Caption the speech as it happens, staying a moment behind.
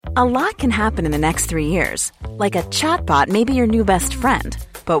A lot can happen in the next 3 years. Like a chatbot may be your new best friend.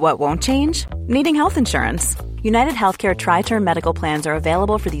 But what won't change? Needing health insurance. United Healthcare Tri-Term Medical Plans are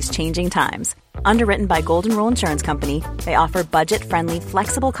available for these changing times. Underwritten by Golden Rule Insurance Company, they offer budget-friendly,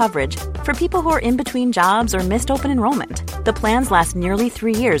 flexible coverage for people who are in between jobs or missed open enrollment. The plans last nearly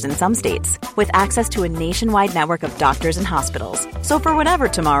 3 years in some states, with access to a nationwide network of doctors and hospitals. So for whatever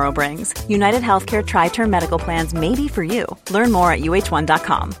tomorrow brings, United Healthcare Tri-Term Medical Plans may be for you. Learn more at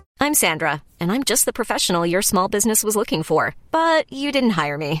uh1.com. I'm Sandra, and I'm just the professional your small business was looking for. But you didn't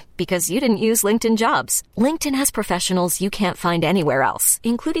hire me because you didn't use LinkedIn Jobs. LinkedIn has professionals you can't find anywhere else,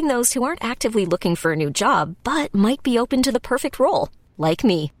 including those who aren't actively looking for a new job, but might be open to the perfect role, like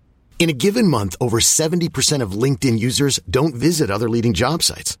me. In a given month, over 70% of LinkedIn users don't visit other leading job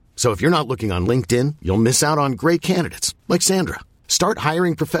sites. So if you're not looking on LinkedIn, you'll miss out on great candidates like Sandra. Start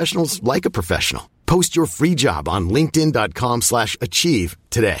hiring professionals like a professional. Post your free job on linkedin.com/achieve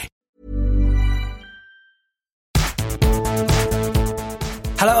today.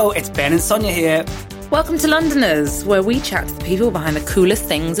 Hello, it's Ben and Sonia here. Welcome to Londoners, where we chat to the people behind the coolest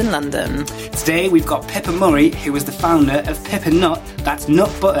things in London. Today we've got Pippa Murray, who is the founder of Pippa Nut. That's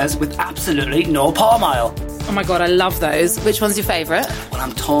nut butters with absolutely no palm oil. Oh my god, I love those. Which one's your favourite? Well,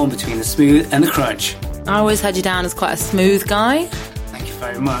 I'm torn between the smooth and the crunch. I always had you down as quite a smooth guy. Thank you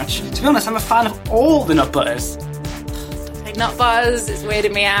very much. To be honest, I'm a fan of all the nut butters. Like nut butters, it's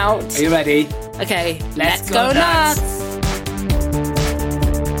weirding me out. Are you ready? Okay, let's go nuts.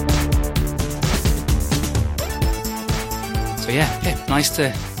 So yeah, Pip, nice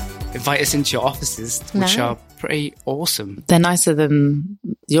to invite us into your offices, which are pretty awesome. They're nicer than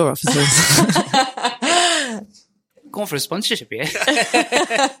your offices. Going for a sponsorship here.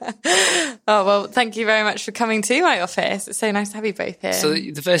 Oh, well, thank you very much for coming to my office. It's so nice to have you both here. So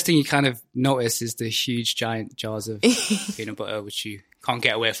the first thing you kind of notice is the huge, giant jars of peanut butter, which you can't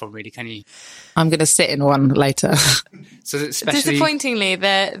get away from, really, can you? I'm going to sit in one later. So especially... Disappointingly,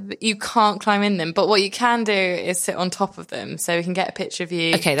 you can't climb in them, but what you can do is sit on top of them, so we can get a picture of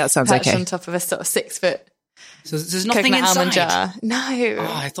you. Okay, that sounds perched okay. on top of a sort of 6 foot. So there's nothing coconut almond inside? jar. No.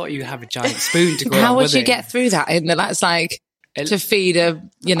 Oh, I thought you'd have a giant spoon to go How on would with you it. get through that? That's like to feed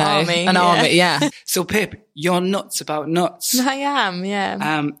army, an army, yeah. So Pip, you're nuts about nuts. I am,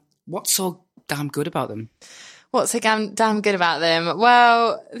 yeah. What's so damn good about them? What's so damn good about them?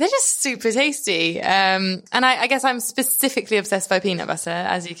 Well, they're just super tasty. And I guess I'm specifically obsessed by peanut butter,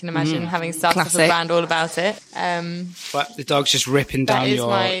 as you can imagine, having started off a brand all about it. But the dog's just ripping down your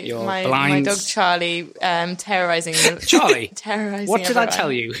my blinds. dog Charlie, terrorising Charlie? terrorising What did everyone. I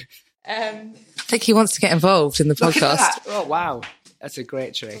tell you? I think he wants to get involved in the Look at podcast. that. Oh, wow. That's a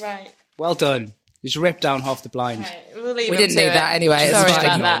great trick. Right. Well done. Just ripped down half the blind. Right, we'll leave We him didn't to need it. that anyway. It's Sorry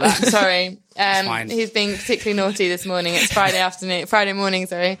fine. about that. Sorry. fine. He's being particularly naughty this morning. It's Friday morning,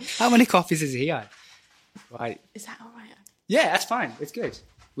 sorry. How many coffees has he had? Right. Is that all right? Yeah, that's fine. It's good.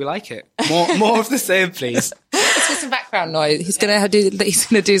 We like it. More of the same, please. Let's get some background noise. He's gonna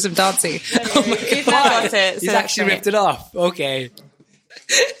do some dancing. Oh my He's not got it. He's actually ripped it off. Okay.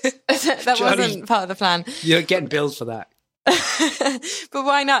 That Johnny, wasn't part of the plan. You're getting billed for that. But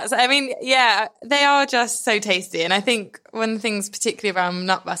why not? So, I mean, yeah, they are just so tasty. And I think one of the things particularly around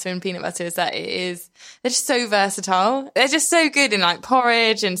nut butter and peanut butter is that they're just so versatile. They're just so good in like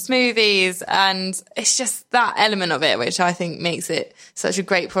porridge and smoothies. And it's just that element of it, which I think makes it such a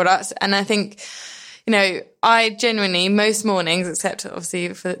great product. And I think, you know, I genuinely, most mornings, except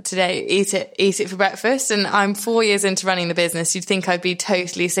obviously for today, eat it for breakfast. And I'm 4 years into running the business. You'd think I'd be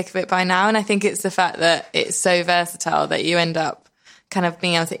totally sick of it by now. And I think it's the fact that it's so versatile that you end up kind of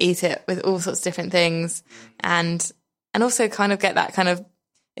being able to eat it with all sorts of different things. And also kind of get that kind of,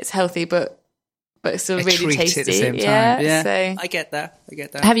 it's healthy, but it's still really tasty. At the same time. Yeah. So I get that.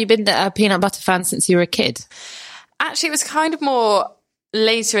 Have you been a peanut butter fan since you were a kid? actually, it was kind of more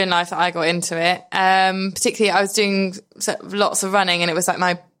later in life that I got into it. Particularly, I was doing lots of running, and it was like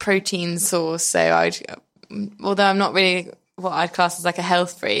my protein source. So although I'm not really what I'd class as like a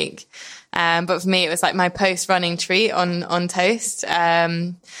health freak, but for me, it was like my post-running treat on toast. So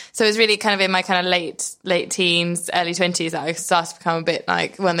it was really kind of in my kind of late teens, early 20s that I started to become a bit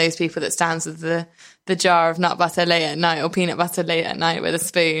like one of those people that stands with the jar of nut butter late at night or peanut butter late at night with a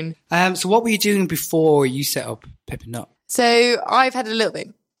spoon. So what were you doing before you set up Pippa Nut? So I've had a little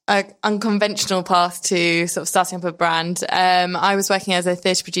bit unconventional path to sort of starting up a brand. I was working as a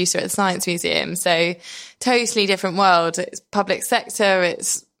theatre producer at the Science Museum, so totally different world. It's public sector.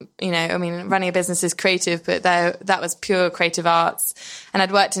 It's, you know, I mean, running a business is creative, but that was pure creative arts. And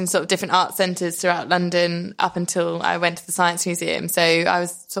I'd worked in sort of different art centres throughout London up until I went to the Science Museum. So I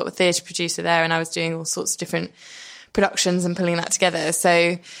was sort of theatre producer there, and I was doing all sorts of different productions and pulling that together.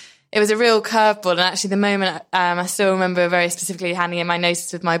 So it was a real curveball. And actually the moment, I still remember very specifically handing in my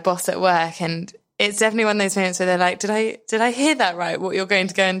notice with my boss at work, and it's definitely one of those moments where they're like, did I hear that right? What you're going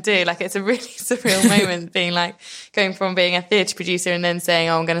to go and do? Like, it's a really surreal moment, being like, going from being a theatre producer and then saying,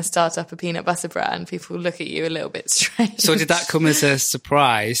 oh, I'm going to start up a peanut butter brand. People look at you a little bit strange. So did that come as a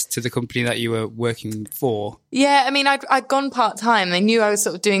surprise to the company that you were working for? Yeah, I mean, I'd gone part-time. They knew I was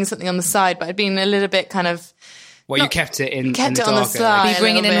sort of doing something on the side, but I'd been a little bit kind of... Well, you kept it in Kept the it on the dark, side. like- Be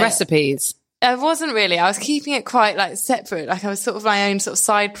bringing in recipes. I wasn't really. I was keeping it quite like separate. Like I was sort of my own sort of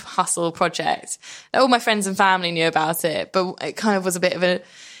side hustle project. All my friends and family knew about it, but it kind of was a bit of a, it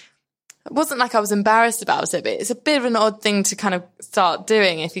wasn't like I was embarrassed about it, but it's a bit of an odd thing to kind of start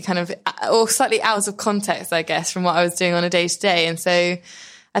doing if you kind of, or slightly out of context, I guess, from what I was doing on a day to day. And so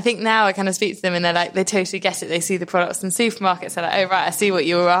I think now I kind of speak to them and they're like, they totally get it. They see the products in supermarkets. They're like, oh, right, I see what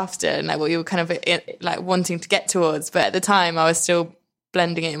you were after and like what you were kind of like wanting to get towards. But at the time I was still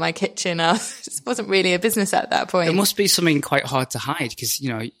blending it in my kitchen. It just wasn't really a business at that point. It must be something quite hard to hide because,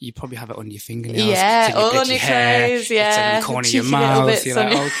 you know, you probably have it on your fingernails. Yeah, all on your hair, clothes, yeah. It's in the corner of your Cheeky little mouth. bits You're like,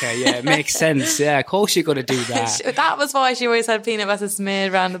 on your- okay, yeah, it makes sense. Yeah, of course you're going to do that. That was why she always had peanut butter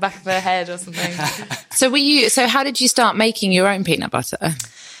smeared around the back of her head or something. So how did you start making your own peanut butter?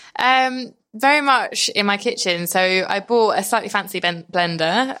 Very much in my kitchen. So I bought a slightly fancy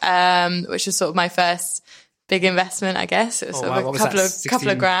blender, which was sort of my first big investment, I guess. It was sort of a couple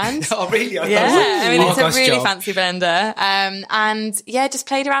of grand. Oh, really? Yeah, I mean, it's a really job. fancy blender. And yeah, just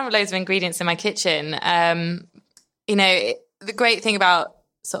played around with loads of ingredients in my kitchen. You know, the great thing about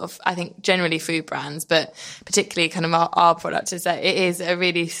sort of, I think, generally food brands, but particularly kind of our product, is that it is a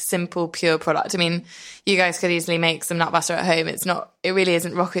really simple, pure product. I mean, you guys could easily make some nut butter at home. It really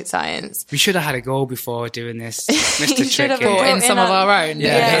isn't rocket science. We should have had a go before doing this, You Mr. should have Tricky. brought in some of our own. Yeah,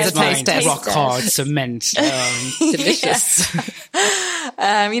 as it's a taste mine. test. Rock hard cement. Delicious.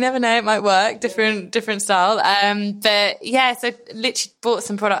 You never know, it might work. Different style. But yeah, so literally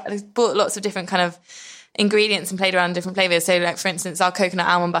bought lots of different kind of ingredients and played around different flavors. So like, for instance, our coconut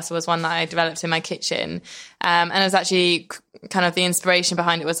almond butter was one that I developed in my kitchen. And it was actually kind of the inspiration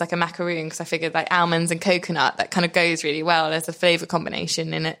behind it was like a macaroon, because I figured like almonds and coconut, that kind of goes really well as a flavor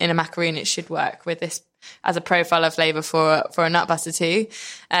combination in a macaroon. It should work with this as a profile of flavor for a nut butter too.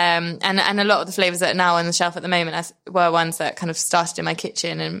 And a lot of the flavors that are now on the shelf at the moment were ones that kind of started in my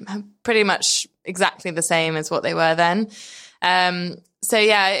kitchen and pretty much exactly the same as what they were then. So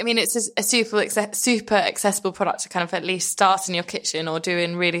yeah, I mean, it's just a super accessible product to kind of at least start in your kitchen or do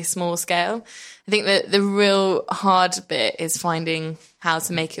in really small scale. I think that the real hard bit is finding how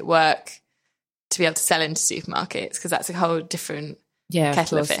to make it work to be able to sell into supermarkets, because that's a whole different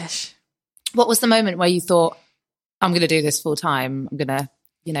kettle of fish. What was the moment where you thought, I'm going to do this full time? I'm going to,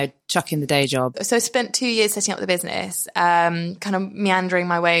 chuck in the day job. So I spent 2 years setting up the business, kind of meandering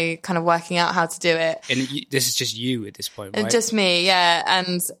my way, kind of working out how to do it. And this is just you at this point, right? Just me, yeah.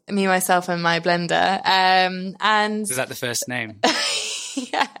 And me, myself, and my blender. And is that the first name?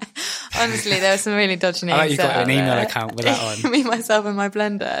 yeah. Honestly, there were some really dodgy names. I like you got an email there. account with that on. Me, myself, and my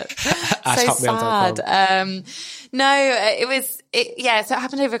blender. So sad. No, so it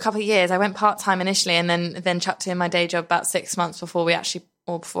happened over a couple of years. I went part-time initially and then chucked in my day job about 6 months before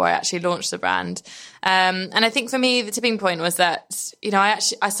I actually launched the brand. And I think for me, the tipping point was that,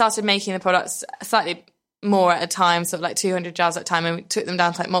 I started making the products slightly more at a time, sort of like 200 jars at a time, and we took them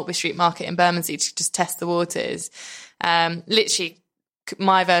down to like Maltby Street Market in Bermondsey to just test the waters. Literally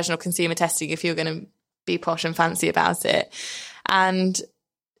my version of consumer testing, if you're going to be posh and fancy about it. And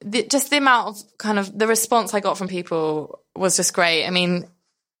just the amount of kind of the response I got from people was just great. I mean,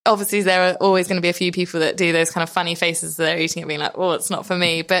 obviously there are always going to be a few people that do those kind of funny faces as they're eating it, being like, oh, it's not for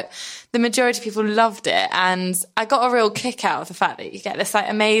me. But the majority of people loved it. And I got a real kick out of the fact that you get this like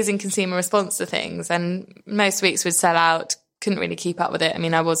amazing consumer response to things. And most weeks would sell out, couldn't really keep up with it. I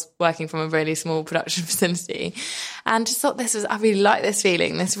mean, I was working from a really small production facility and just thought I really like this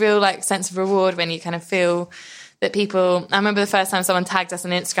feeling, this real like sense of reward when you kind of feel that people, I remember the first time someone tagged us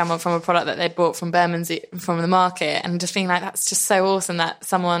on Instagram from a product that they'd bought from Bermondsey, from the market, and just being like, that's just so awesome that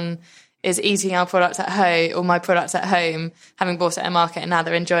someone is eating our product at home, or my product at home, having bought it at a market, and now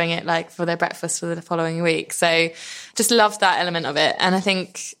they're enjoying it like for their breakfast for the following week. So just loved that element of it. And I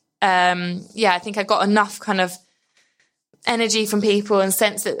think, I think I got enough kind of energy from people and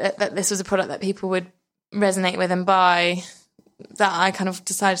sense that this was a product that people would resonate with and buy, that I kind of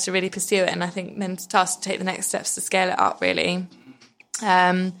decided to really pursue it. And I think then started to take the next steps to scale it up, really.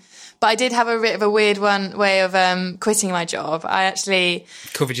 But But I did have a bit of a weird way of quitting my job. I actually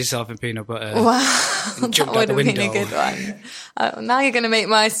covered yourself in peanut butter. Wow, Jumped that out the would have window. been a good one. Now you're going to make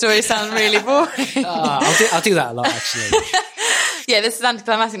my story sound really boring. I'll do that a lot, actually. Yeah, this is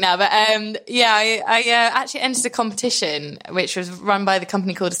anticlimactic now, but I actually entered a competition which was run by the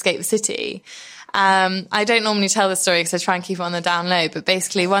company called Escape the City. I don't normally tell the story because I try and keep it on the down low, but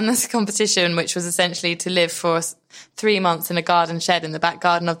basically won this competition, which was essentially to live for 3 months in a garden shed in the back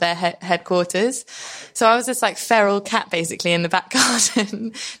garden of their headquarters. So I was this like feral cat basically in the back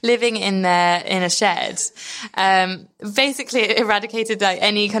garden, living in a shed. Basically it eradicated like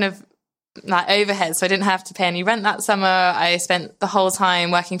any kind of like overhead, so I didn't have to pay any rent that summer. I spent the whole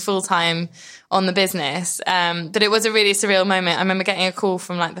time working full time on the business, but it was a really surreal moment. I remember getting a call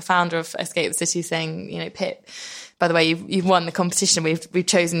from like the founder of Escape the City saying, you know, Pip, by the way, you've won the competition. We've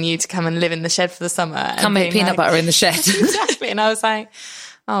chosen you to come and live in the shed for the summer. Come make peanut butter in the shed. Exactly. And I was like,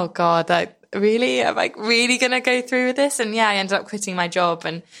 oh God, like really? Am I really going to go through with this? And yeah, I ended up quitting my job.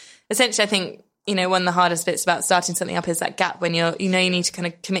 And essentially I think, you know, one of the hardest bits about starting something up is that gap when you need to kind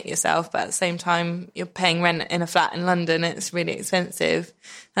of commit yourself, but at the same time you're paying rent in a flat in London. It's really expensive.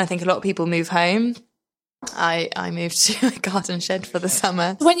 And I think a lot of people move home. I moved to a garden shed for the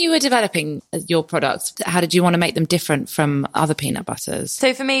summer. When you were developing your products, how did you want to make them different from other peanut butters?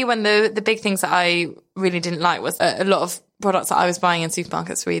 So for me, one of the big things that I really didn't like was a lot of products that I was buying in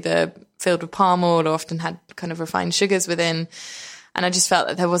supermarkets were either filled with palm oil or often had kind of refined sugars within. And I just felt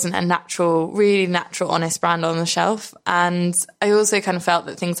that there wasn't a really natural, honest brand on the shelf. And I also kind of felt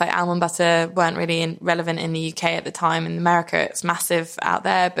that things like almond butter weren't really relevant in the UK at the time. In America, it's massive out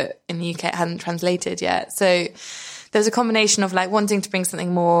there, but in the UK, it hadn't translated yet. So there's a combination of like wanting to bring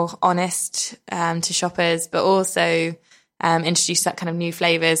something more honest to shoppers, but also introduce that kind of new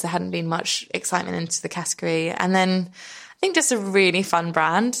flavours. There hadn't been much excitement into the category. And then I think just a really fun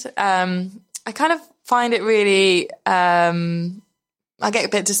brand. I kind of find it really... I get a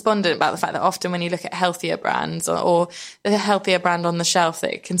bit despondent about the fact that often when you look at healthier brands or the healthier brand on the shelf,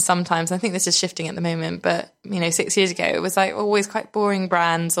 that it can sometimes, I think this is shifting at the moment, but, you know, 6 years ago, it was like always quite boring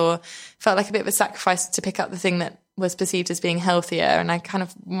brands or felt like a bit of a sacrifice to pick up the thing that was perceived as being healthier. And I kind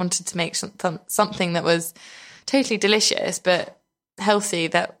of wanted to make something that was totally delicious, but healthy,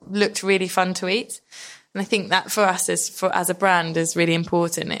 that looked really fun to eat. And I think that for us as a brand is really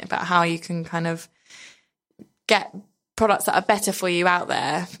important about how you can kind of get products that are better for you out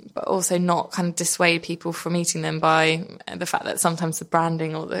there, but also not kind of dissuade people from eating them by the fact that sometimes the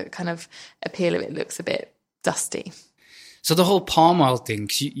branding or the kind of appeal of it looks a bit dusty. So the whole palm oil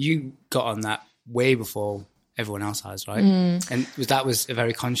thing, you got on that way before everyone else has, right? And that was a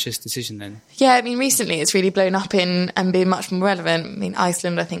very conscious decision then? Yeah, I mean, recently it's really blown up and been much more relevant. I mean,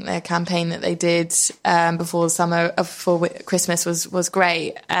 Iceland, I think their campaign that they did before Christmas was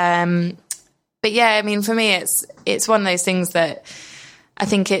great. But yeah, I mean, for me, it's one of those things that I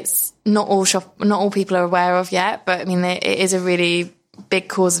think it's not all people are aware of yet. But I mean, it is a really big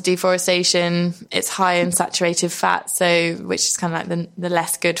cause of deforestation. It's high in saturated fat, which is kind of like the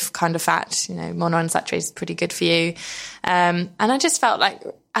less good kind of fat. You know, monounsaturated is pretty good for you. And I just felt like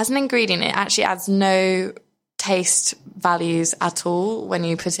as an ingredient, it actually adds no taste values at all when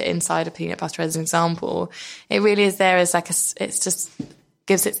you put it inside a peanut butter, as an example. It really is there as like it's just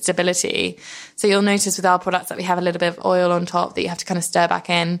gives it stability. So you'll notice with our products that we have a little bit of oil on top that you have to kind of stir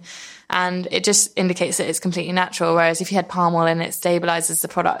back in, and it just indicates that it's completely natural, whereas if you had palm oil in it stabilizes the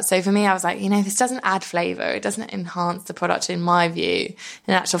product. So for me, I was like, you know, this doesn't add flavor, it doesn't enhance the product in my view.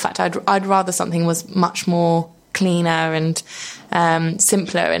 In actual fact, I'd rather something was much more cleaner and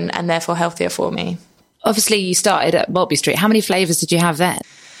simpler and therefore healthier for me. Obviously you started at Maltby Street. How many flavors did you have then?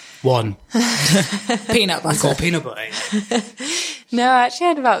 One. Peanut butter. Called peanut butter. No, I actually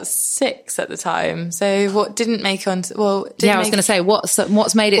had about 6 at the time. So what didn't make on... Well, I was going to say, what's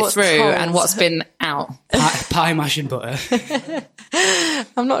made it through cold? And what's been out? Pie mashing butter.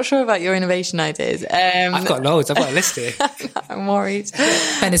 I'm not sure about your innovation ideas. I've got loads. I've got a list here. I'm worried.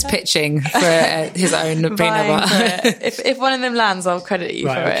 Ben is pitching for his own peanut butter. If one of them lands, I'll credit you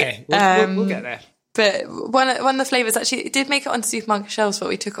for okay. it. We'll get there. But one of the flavours actually did make it onto supermarket shelves, but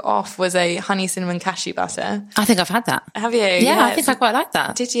we took it off was a honey cinnamon cashew butter. I think I've had that. Have you? Yeah, I think I quite like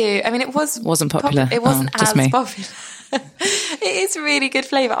that. Did you? I mean, it wasn't popular. It wasn't as me. popular. It is a really good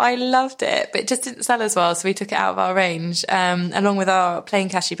flavour. I loved it, but it just didn't sell as well, so we took it out of our range, along with our plain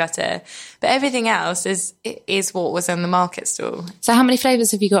cashew butter. But everything else is what was on the market stall. So how many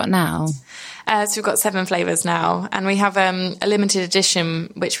flavours have you got now? So we've got 7 flavours now, and we have a limited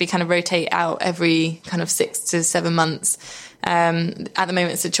edition which we kind of rotate out every kind of 6 to 7 months, At the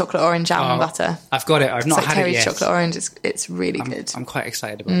moment, it's a chocolate orange almond butter. I've got it. I've not It's like had it Kerry's yet. chocolate orange. It's really good. I'm quite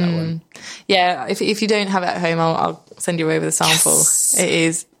excited about that one. Yeah, if you don't have it at home, I'll send you over the sample. Yes. It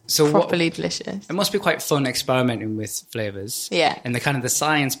is So properly delicious. It must be quite fun experimenting with flavors. Yeah. And the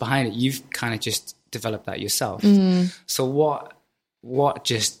science behind it, you've kind of just developed that yourself. So what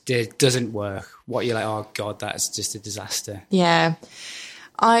just doesn't work? What you're like, oh God, that's just a disaster. Yeah.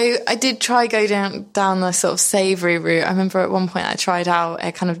 I did try go down the sort of savoury route. I remember at one point I tried out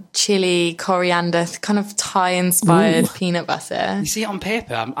a kind of chili, coriander, kind of Thai-inspired peanut butter. You see it on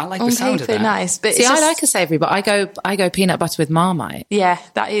paper. I like On the sound paper, of that. nice. But See, it's I just, like a savoury, but I go peanut butter with Marmite. yeah,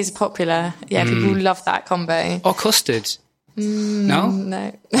 that is popular. Yeah, people love that combo. Or custard. No?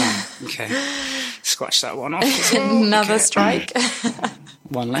 No. Okay. Scratch that one off. Another strike.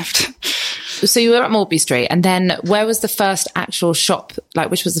 One left. So you were at Morby Street, and then where was the first actual shop? Like,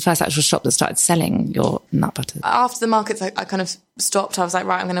 which was the first actual shop that started selling your nut butter? After the markets, I kind of stopped. I was like,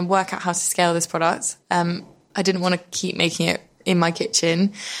 right, I'm going to work out how to scale this product. I didn't want to keep making it in my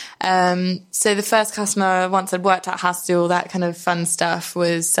kitchen. So the first customer, once I'd worked out how to do all that kind of fun stuff,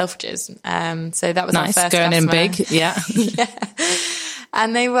 was Selfridges. So that was our Nice, first going customer. in big, yeah.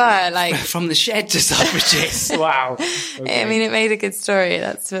 And they were like, From the shed to Selfridges. Wow. Okay. I mean, it made a good story,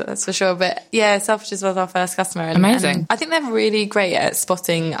 that's for sure. But yeah, Selfridges was our first customer. Amazing. And I think they're really great at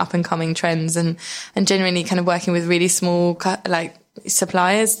spotting up and coming trends and genuinely kind of working with really small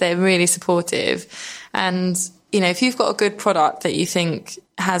suppliers. They're really supportive. And, you know, if you've got a good product that you think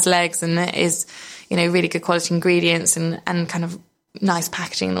has legs and is, you know, really good quality ingredients and kind of nice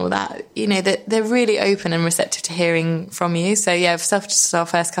packaging and all that, you know, that they're really open and receptive to hearing from you. So yeah, Selfridges was our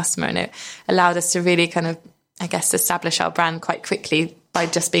first customer, and it allowed us to really kind of, I guess, establish our brand quite quickly by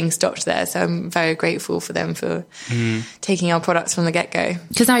just being stocked there. So I'm very grateful for them for taking our products from the get-go.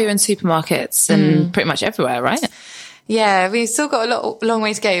 Because now you're in supermarkets and pretty much everywhere, right? Yeah, we've still got a long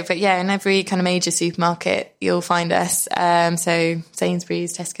way to go, but yeah, in every kind of major supermarket, you'll find us. So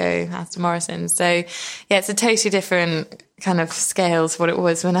Sainsbury's, Tesco, Aston Morrison. So yeah, it's a totally different kind of scale to what it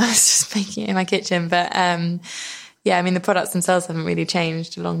was when I was just making it in my kitchen. But yeah, I mean, the products themselves haven't really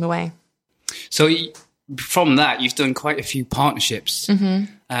changed along the way. So from that, you've done quite a few partnerships,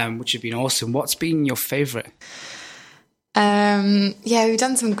 which have been awesome. What's been your favourite? Yeah, we've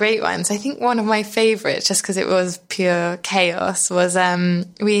done some great ones. I think one of my favourites, just because it was pure chaos, was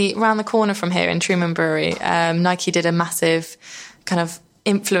we round the corner from here in Truman Brewery, Nike did a massive kind of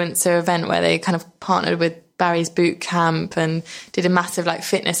influencer event where they kind of partnered with Barry's Boot Camp and did a massive like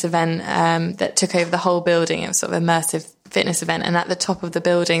fitness event that took over the whole building. It was sort of immersive fitness event, and at the top of the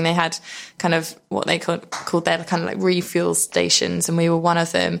building they had kind of what they called their kind of like refuel stations, and we were one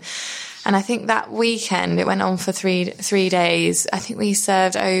of them. And I think that weekend, it went on for three days. I think we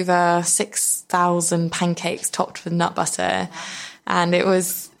served over 6,000 pancakes topped with nut butter. And it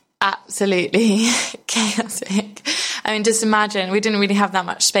was absolutely chaotic. I mean, just imagine, we didn't really have that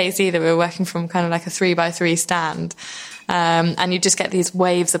much space either. We were working from kind of like a 3x3 stand. And you just get these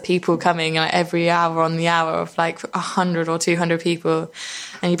waves of people coming like every hour on the hour of like 100 or 200 people.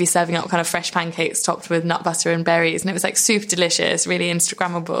 And you'd be serving up kind of fresh pancakes topped with nut butter and berries. And it was like super delicious, really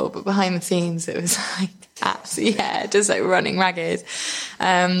Instagrammable. But behind the scenes, it was like absolutely, just like running ragged.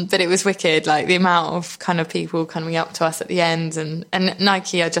 But it was wicked, like the amount of kind of people coming up to us at the end. And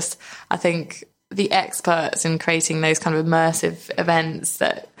Nike are just, I think, the experts in creating those kind of immersive events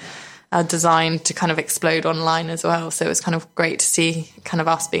that are designed to kind of explode online as well. So it was kind of great to see kind of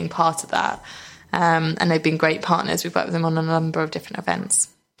us being part of that. And they've been great partners. We've worked with them on a number of different events.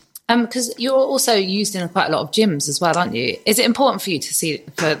 Because you're also used in quite a lot of gyms as well, aren't you? Is it important for you to see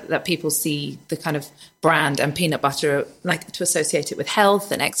that people see the kind of brand and peanut butter, like to associate it with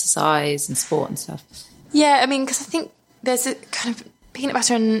health and exercise and sport and stuff? Yeah, I mean, because I think there's a kind of peanut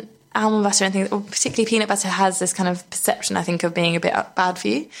butter and almond butter and things, or particularly peanut butter, has this kind of perception, I think, of being a bit bad for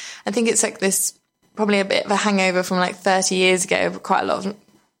you. I think it's like this, probably a bit of a hangover from like 30 years ago, but quite a lot of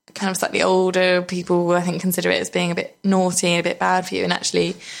kind of slightly older people, I think, consider it as being a bit naughty and a bit bad for you. And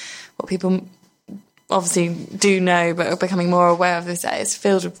actually, what people obviously do know, but are becoming more aware of, is that it's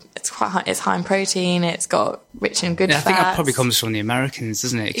filled with, it's high in protein, it's got rich and good fats. I think that probably comes from the Americans,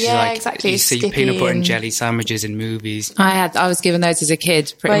 doesn't it? Yeah, exactly. You see peanut butter and jelly sandwiches in movies. I was given those as a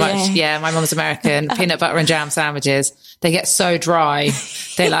kid, pretty much. Yeah, my mum's American. Peanut butter and jam sandwiches. They get so dry.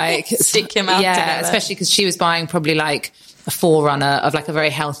 They like stick your mouth together. Especially because she was buying probably like a forerunner of like a very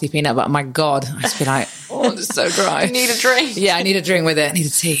healthy peanut butter. My God, I'd just be like, oh, it's so dry. I need a drink. Yeah, I need a drink with it. I need a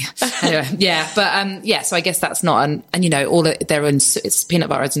tea. Anyway, yeah, but yeah. So I guess that's not and you know, it's peanut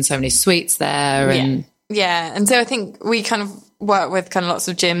butter is in so many sweets there, and yeah. And so I think we kind of work with kind of lots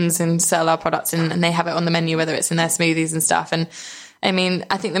of gyms and sell our products, and they have it on the menu, whether it's in their smoothies and stuff. And I mean,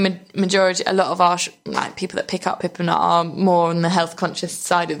 I think the majority, a lot of our like people that pick up Pippa Nut are more on the health conscious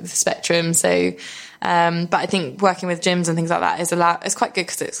side of the spectrum. So, but I think working with gyms and things like that is quite good,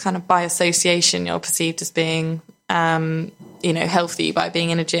 because it's kind of by association you're perceived as being, healthy by being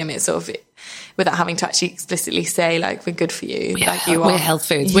in a gym. It's sort of, without having to actually explicitly say like, we're good for you, like you are. We're health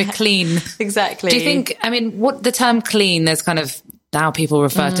foods. We're clean. Exactly. Do you think, I mean, what the term clean, there's kind of, now people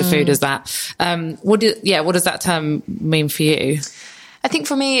refer to food as that. What does that term mean for you? I think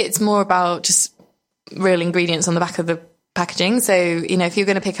for me, it's more about just real ingredients on the back of the packaging. So, if you're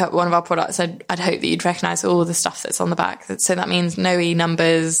going to pick up one of our products, I'd hope that you'd recognise all the stuff that's on the back. So that means no E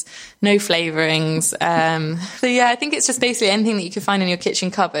numbers, no flavourings. So yeah, I think it's just basically anything that you could find in your kitchen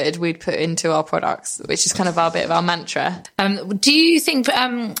cupboard, we'd put into our products, which is kind of our bit of our mantra. Do you think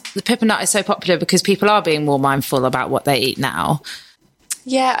the Pippa Nut is so popular because people are being more mindful about what they eat now?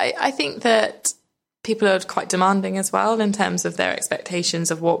 Yeah, I think that people are quite demanding as well in terms of their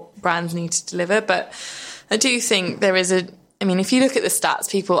expectations of what brands need to deliver. But I do think there is if you look at the stats,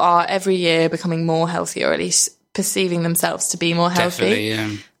 people are every year becoming more healthy, or at least perceiving themselves to be more healthy. Definitely,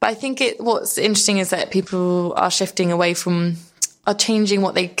 yeah. But I think what's interesting is that people are shifting away are changing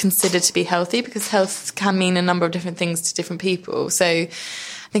what they consider to be healthy, because health can mean a number of different things to different people. So I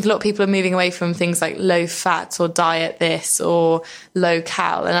think a lot of people are moving away from things like low fat or diet this or low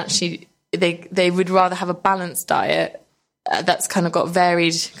cal, and actually they would rather have a balanced diet that's kind of got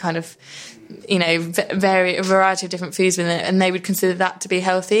varied kind of, a variety of different foods in it, and they would consider that to be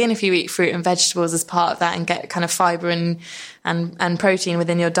healthy. And if you eat fruit and vegetables as part of that and get kind of fibre and protein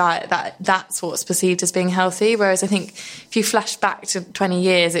within your diet, that's what's perceived as being healthy. Whereas I think if you flash back to 20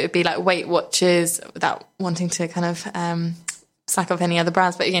 years, it would be like Weight Watchers, without wanting to kind of slack off any other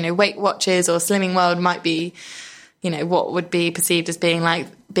brands, but Weight Watchers or Slimming World might be what would be perceived as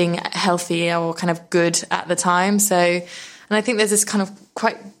being healthy or kind of good at the time. So, and I think there's this kind of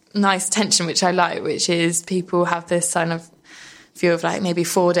quite nice tension, which I like, which is people have this kind of view of like maybe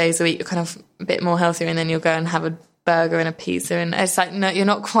 4 days a week, you're kind of a bit more healthier, and then you'll go and have a burger and a pizza. And it's like, no, you're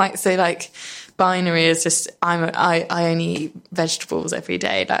not quite so like binary as just, I only eat vegetables every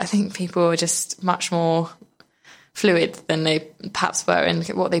day. Like, I think people are just much more fluid than they perhaps were in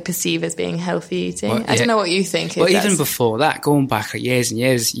what they perceive as being healthy eating. I don't know what you think. Well, even before that, going back like years and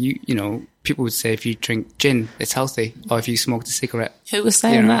years, people would say if you drink gin, it's healthy, or if you smoked a cigarette. Who was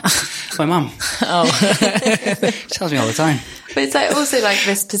saying that? My mum. Oh, she tells me all the time. But it's like also like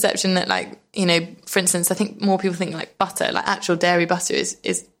this perception that for instance, I think more people think like butter, like actual dairy butter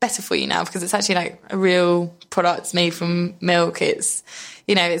is better for you now, because it's actually like a real product made from milk. It's,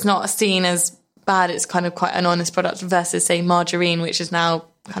 it's not seen as bad. It's kind of quite an honest product versus say margarine, which is now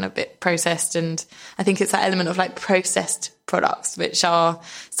kind of a bit processed. And I think it's that element of like processed products which are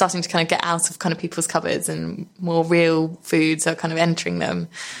starting to kind of get out of kind of people's cupboards, and more real foods are kind of entering them.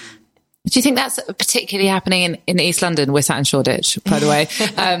 Do you think that's particularly happening in East London? We're sat in Shoreditch, by the way.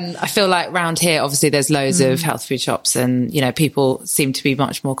 I feel like round here, obviously there's loads of health food shops, and people seem to be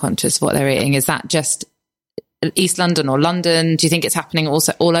much more conscious of what they're eating. Is that just East London or London? Do you think it's happening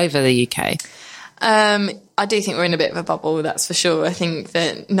also all over the UK? I do think we're in a bit of a bubble, that's for sure. I think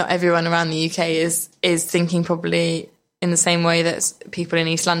that not everyone around the UK is thinking probably in the same way that people in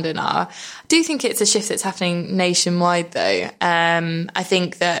East London are. I do think it's a shift that's happening nationwide, though. I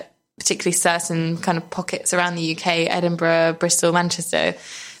think that particularly certain kind of pockets around the UK, Edinburgh, Bristol, Manchester,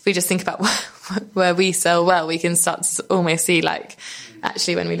 if we just think about where we sell well, we can start to almost see like,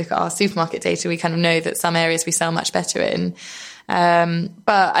 actually when we look at our supermarket data, we kind of know that some areas we sell much better in.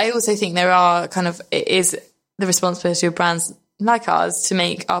 But I also think it is the responsibility of brands like ours to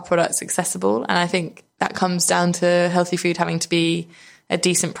make our products accessible. And I think that comes down to healthy food having to be a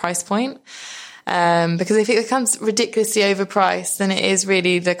decent price point. Because if it becomes ridiculously overpriced, then it is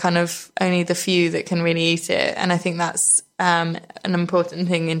really the kind of only the few that can really eat it. And I think that's an important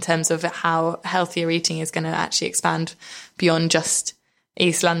thing in terms of how healthier eating is going to actually expand beyond just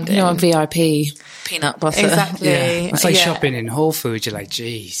East London. VIP peanut butter. Exactly. Yeah. It's like shopping in Whole Foods. You're like,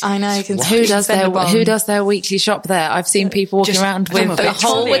 geez. I know. Who does their weekly shop there? I've seen people walking around with a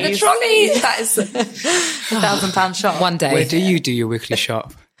hole with a trolley. That is a £1,000 shop. One day. Where do you do your weekly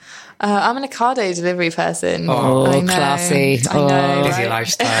shop? I'm an Ocado delivery person. Oh, I know, classy. I know. Busy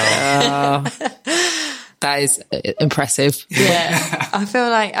lifestyle. That is impressive. Yeah. I feel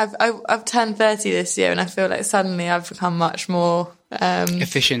like I've turned 30 this year, and I feel like suddenly I've become much more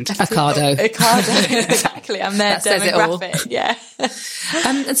efficient. Ocado. Exactly. I'm their demographic. Yeah.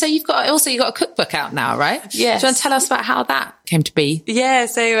 And so you've got a cookbook out now, right? Yes. Do you want to tell us about how that came to be? Yeah.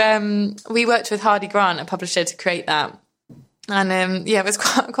 So we worked with Hardy Grant, a publisher, to create that. And it was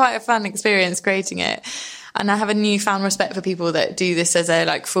quite a fun experience creating it. And I have a newfound respect for people that do this as a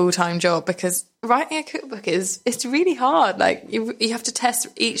like full-time job, because writing a cookbook it's really hard. Like you have to test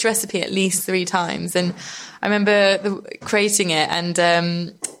each recipe at least 3 times. And I remember creating it,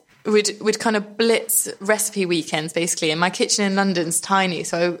 and we'd kind of blitz recipe weekends basically. And my kitchen in London's tiny,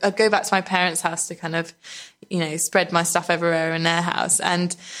 so I'd go back to my parents' house to kind of, spread my stuff everywhere in their house.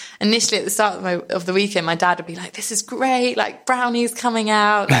 And initially at the start of the weekend, my dad would be like, this is great, like brownies coming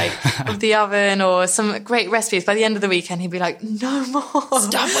out like of the oven, or some great recipes. By the end of the weekend, he'd be like, no more.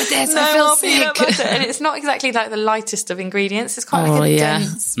 Stop with this, no I feel more sick. peanut butter. And it's not exactly like the lightest of ingredients. It's quite like a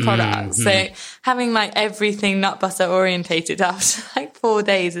dense product. So having like everything nut butter orientated after like 4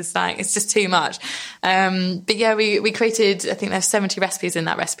 days is like, it's just too much. But yeah, we created, I think there's 70 recipes in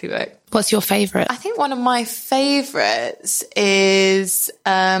that recipe book. What's your favourite? I think one of my favourites is,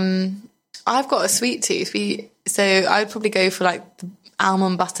 I've got a sweet tooth. So I'd probably go for like the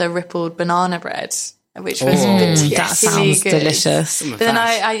almond butter rippled banana bread, which was particularly that sounds good. delicious. But then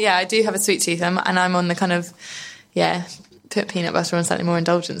I do have a sweet tooth, and I'm on the kind of, put peanut butter on slightly more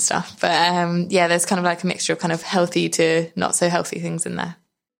indulgent stuff. But there's kind of like a mixture of kind of healthy to not so healthy things in there.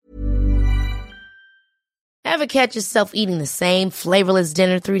 Ever catch yourself eating the same flavorless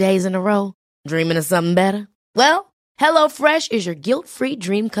dinner 3 days in a row? Dreaming of something better? Well, HelloFresh is your guilt-free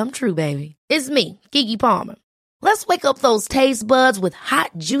dream come true, baby. It's me, Keke Palmer. Let's wake up those taste buds with hot,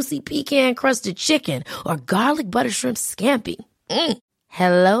 juicy pecan-crusted chicken or garlic butter shrimp scampi.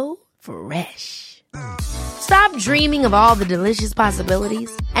 Hello Fresh. Stop dreaming of all the delicious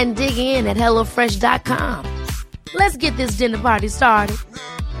possibilities and dig in at HelloFresh.com. Let's get this dinner party started.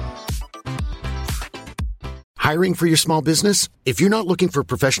 Hiring for your small business? If you're not looking for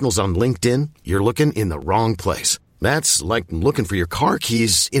professionals on LinkedIn, you're looking in the wrong place. That's like looking for your car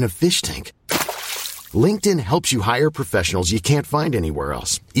keys in a fish tank. LinkedIn helps you hire professionals you can't find anywhere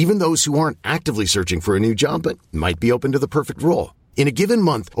else, even those who aren't actively searching for a new job but might be open to the perfect role. In a given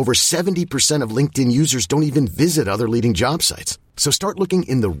month, over 70% of LinkedIn users don't even visit other leading job sites. So start looking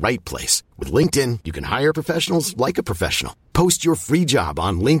in the right place. With LinkedIn, you can hire professionals like a professional. Post your free job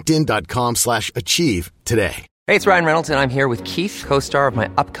on linkedin.com/achieve today. Hey, it's Ryan Reynolds, and I'm here with Keith, co-star of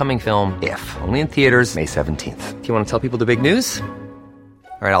my upcoming film, If, only in theaters May 17th. Do you want to tell people the big news?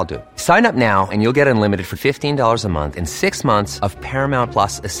 All right, I'll do it. Sign up now and you'll get unlimited for $15 a month and 6 months of Paramount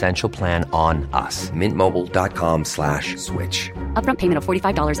Plus Essential Plan on us. MintMobile.com/switch. Upfront payment of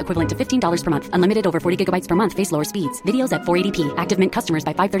 $45 equivalent to $15 per month. Unlimited over 40 gigabytes per month. Face lower speeds. Videos at 480p. Active Mint customers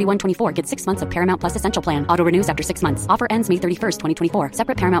by 531.24 get 6 months of Paramount Plus Essential Plan. Auto renews after 6 months. Offer ends May 31st, 2024.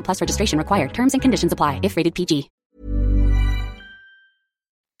 Separate Paramount Plus registration required. Terms and conditions apply if rated PG.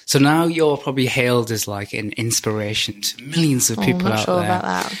 So now you're probably hailed as like an inspiration to millions of people I'm not out sure there. about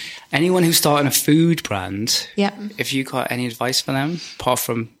that. Anyone who's starting a food brand, Yeah. if you got any advice for them, apart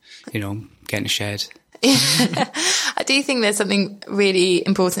from, getting shared? I do think there's something really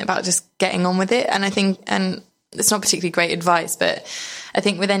important about just getting on with it. And I think, and it's not particularly great advice, but I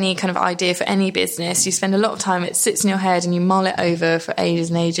think with any kind of idea for any business, you spend a lot of time, it sits in your head and you mull it over for ages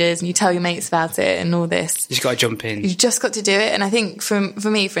and ages and you tell your mates about it and all this. You just got to jump in. You've just got to do it. And I think for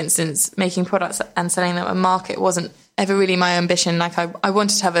me, for instance, making products and selling them at a market wasn't ever really my ambition. Like I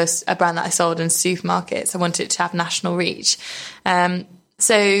wanted to have a brand that I sold in supermarkets. I wanted it to have national reach. But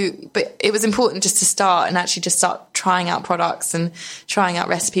it was important just to start and actually just start trying out products and trying out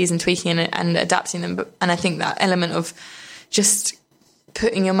recipes and tweaking and adapting them. And I think that element of just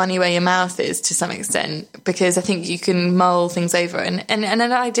putting your money where your mouth is to some extent, because I think you can mull things over and an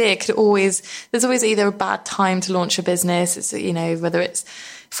idea there's always either a bad time to launch a business. It's, whether it's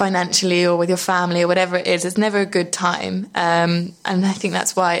financially or with your family or whatever it is, it's never a good time. And I think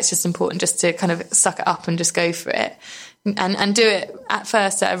that's why it's just important just to kind of suck it up and just go for it. And do it at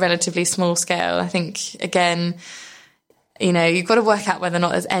first at a relatively small scale. I think, again, you've got to work out whether or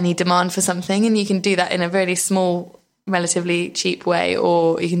not there's any demand for something, and you can do that in a really small, relatively cheap way,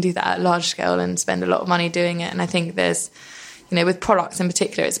 or you can do that at large scale and spend a lot of money doing it. And I think there's, with products in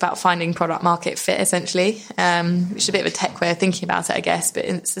particular, it's about finding product market fit, essentially, which is a bit of a tech way of thinking about it, I guess, but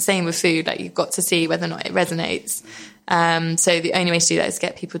it's the same with food. Like, you've got to see whether or not it resonates. So the only way to do that is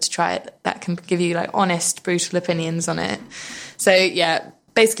get people to try it that can give you like honest, brutal opinions on it. So yeah,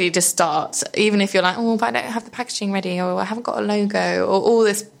 basically just start, even if you're like, but I don't have the packaging ready, or I haven't got a logo, or all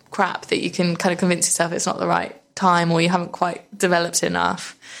this crap that you can kind of convince yourself it's not the right time, or you haven't quite developed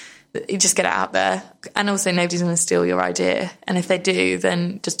enough. You just get it out there. And also, nobody's going to steal your idea. And if they do,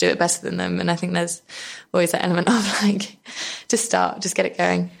 then just do it better than them. And I think there's always that element of like, just start, just get it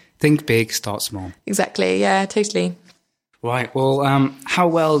going. Think big, start small. Exactly. Yeah, totally. Right. Well, how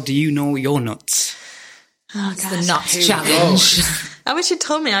well do you know your nuts? It's the nuts challenge. I wish you'd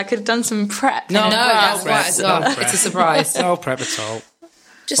told me. I could have done some prep. No, that's prep. right. No prep. It's a surprise. No prep at all.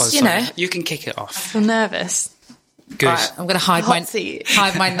 Just, You can kick it off. I'm nervous. Good. Right, I'm going to hide Hot seat.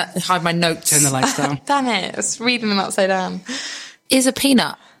 hide my notes. Turn the lights down. Damn it. I was reading them upside down. Is a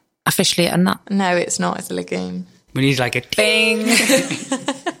peanut officially a nut? No, it's not. It's a legume. We need like a Bing.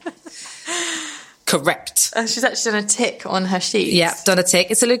 Correct. She's actually done a tick on her sheet. Yeah, done a tick.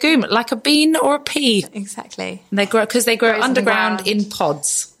 It's a legume, like a bean or a pea. Exactly. And they grow Grows underground underground. in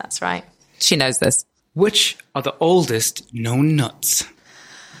pods. That's right. She knows this. Which are the oldest known nuts?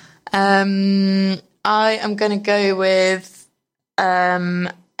 I am going to go with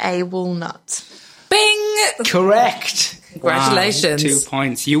a walnut. Bing. Correct. Congratulations. Wow, 2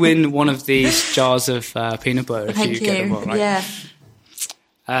 points. You win one of these jars of peanut butter if Thank you get them all right.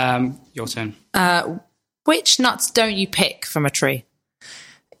 Yeah. Your turn. Which nuts don't you pick from a tree?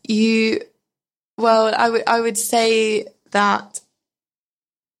 I would say that.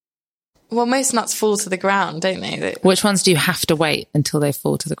 Well, most nuts fall to the ground, don't they? Which ones do you have to wait until they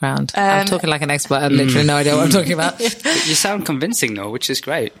fall to the ground? I'm talking like an expert. I have literally no idea what I'm talking about. You sound convincing though, which is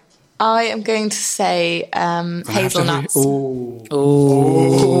great. I am going to say hazelnuts. Oh.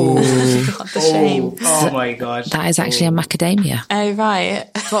 God, the shame. Oh my god. That is actually a macadamia. Oh, right.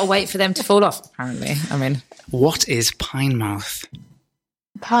 Got to wait for them to fall off, apparently. I mean, What is pine mouth?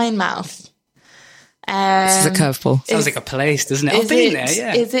 Pine mouth. this is a curveball. Sounds like a place, doesn't it? I've been there,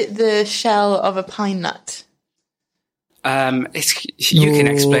 yeah. Is it the shell of a pine nut? You can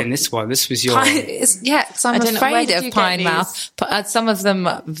explain this one. This was your... Because I'm I don't know, where afraid did of you get pine these? mouth. Some of them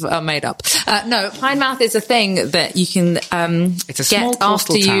are made up. No, pine mouth is a thing that you can It's a small get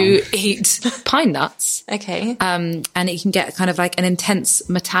after coastal you eat pine nuts. Okay. And it can get kind of like an intense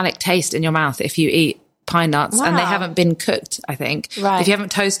metallic taste in your mouth if you eat pine nuts and they Wow. haven't been cooked, I think. Right. If you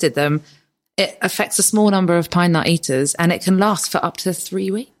haven't toasted them, it affects a small number of pine nut eaters and it can last for up to 3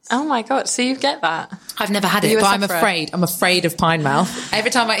 weeks. Oh my God. So you get that? I've never had it, You a but I'm sufferer? afraid. I'm afraid of pine mouth.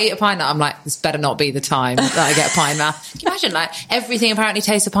 Every time I eat a pine nut, I'm like, this better not be the time that I get a pine mouth. Can you imagine, like, everything apparently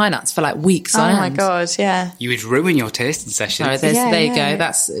tastes of pine nuts for like weeks on Oh end? my God. Yeah. You would ruin your tasting session. No, there you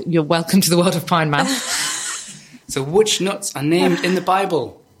go. You're welcome to the world of pine mouth. So which nuts are named in the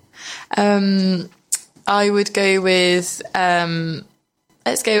Bible? I would go with,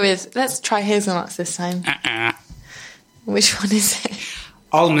 let's try hazelnuts this time. Which one is it?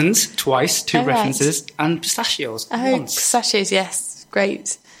 Almonds, twice, 2 Oh, right. references, and pistachios, Oh, once. pistachios, yes.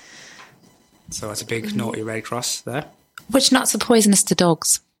 Great. So that's a big naughty red cross there. Which nuts are poisonous to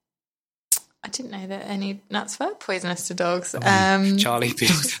dogs? I didn't know that any nuts were poisonous to dogs. Charlie,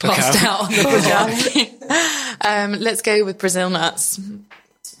 please look Passed out. out on the floor. Let's go with Brazil nuts.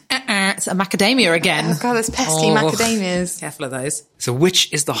 It's a macadamia again. Oh, God, there's pesky macadamias. Careful of those. So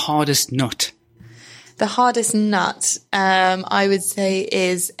which is the hardest nut? The hardest nut, I would say,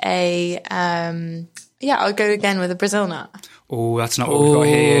 is I'll go again with a Brazil nut. Oh, that's not what we've got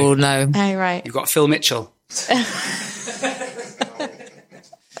here. Oh, no. Oh, right. You've got Phil Mitchell.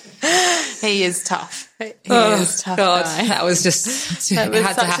 He is tough. He is tough. God, guy. that was just, That it was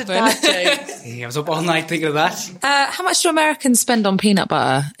had to such a happen. bad joke. I was up all night thinking of that. How much do Americans spend on peanut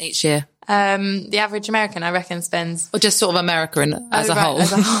butter each year? The average American, I reckon, spends Or just sort of America as a whole?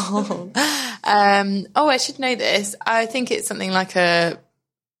 As a whole. I should know this. I think it's something like a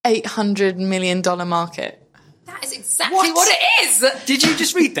 $800 million market. That is exactly what it is. Did you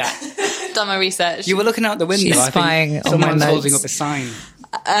just read that? Done my research. You were looking out the window. She's I think spying on my someone's notes. holding up a sign.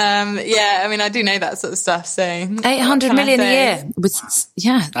 Yeah, I mean, I do know that sort of stuff. So 800 million a year.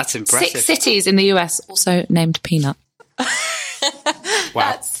 That's impressive. 6 cities in the US also named peanut.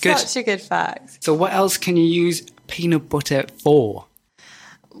 Wow, good. Such a good fact. So what else can you use peanut butter for?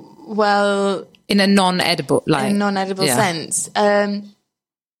 Well, In a non-edible, in a non-edible yeah. sense. I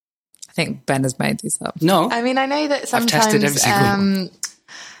think Ben has made these up. No. I mean, I know that I've tested every single sometimes one.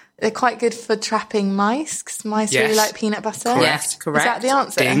 they're quite good for trapping mice because mice really Yes. like peanut butter. Yes, correct. Is that the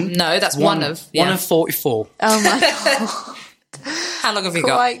answer? Ding. No, that's one of 44. Oh my god! How long have you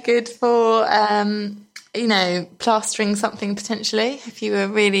got? Quite good for plastering something potentially if you were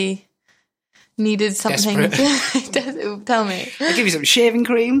really needed something. Tell me. I'll give you some shaving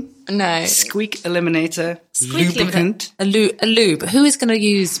cream, No. squeak eliminator, lubricant. A lube. Who is going to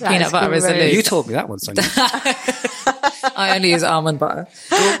use peanut butter as a gross. lube? You told me that one, Sonia. I only use almond butter.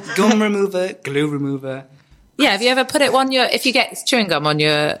 Gum remover, glue remover. Yeah, have you ever put it on if you get chewing gum on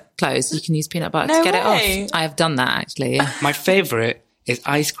your clothes, you can use peanut butter No to get way. it off. I have done that actually. Yeah. My favourite is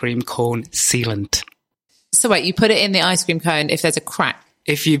ice cream cone sealant. So wait, you put it in the ice cream cone if there's a crack.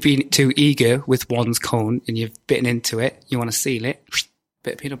 If you've been too eager with one's cone and you've bitten into it, you want to seal it,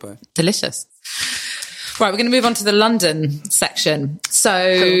 bit of peanut butter. Delicious. Right, we're going to move on to the London section.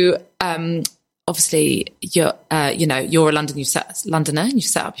 So, obviously, you're a Londoner. You've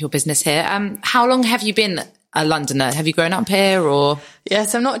set up your business here. How long have you been a Londoner? Have you grown up here, or?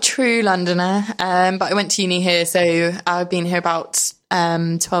 Yes, I'm not a true Londoner, but I went to uni here, so I've been here about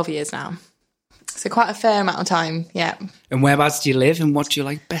 12 years now. So quite a fair amount of time, yeah. And whereabouts do you live, and what do you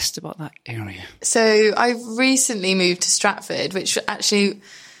like best about that area? So I've recently moved to Stratford, which actually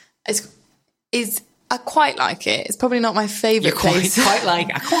is I quite like it. It's probably not my favourite place. I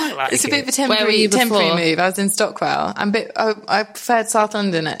quite like It's a bit of a Where were you temporary before? move. I was in Stockwell. I preferred South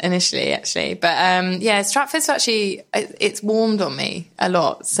London initially, actually. But Stratford's actually, it's warmed on me a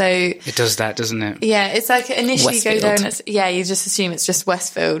lot. So it does that, doesn't it? yeah, it's like initially you go there and Westfield. you just assume it's just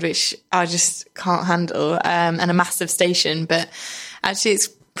Westfield, which I just can't handle, and a massive station. But actually it's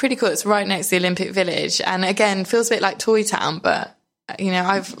pretty cool. It's right next to the Olympic Village. And again, feels a bit like Toy Town, but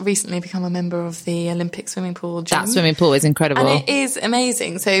I've recently become a member of the Olympic swimming pool gym. That swimming pool is incredible. And it is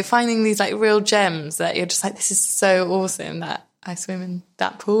amazing. So finding these like real gems that you're just like, this is so awesome that I swim in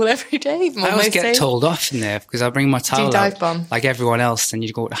that pool every day. I always get told off in there because I bring my towel dive out bomb? like everyone else, and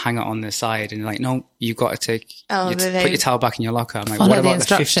you go to hang it on the side, and you're like, no, you've got to put your towel back in your locker. I'm like, Follow what the about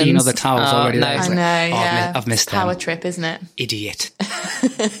the 15 instructions. other towels Oh, already no. there? It's I like, know, yeah. I've missed Power them. trip, isn't it? Idiot.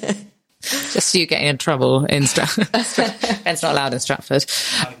 Just you getting in trouble in Stratford. It's not allowed in Stratford.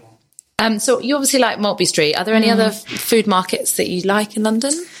 So you obviously like Maltby Street. Are there any other food markets that you like in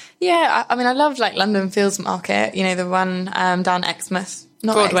London? Yeah, I mean, I love like London Fields Market, the one down Exmouth.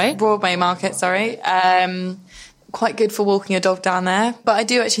 Not Broadway? Broadway Market, sorry. Quite good for walking your dog down there. But I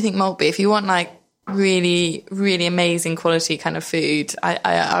do actually think Maltby, if you want like really, really amazing quality kind of food,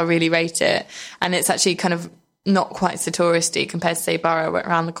 I really rate it. And it's actually kind of not quite so touristy compared to, say, Borough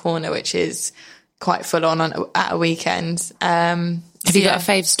around the corner, which is quite full on at a weekend. Have you got a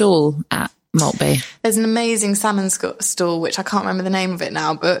fave stall at Maltby? There's an amazing salmon stall, which I can't remember the name of it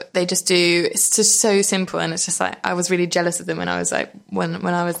now, but they just it's just so simple. And it's just like, I was really jealous of them when I was like, when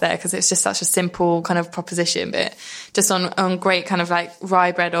I was there, because it's just such a simple kind of proposition, but just on great kind of like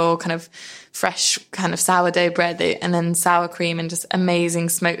rye bread or kind of fresh kind of sourdough bread, and then sour cream and just amazing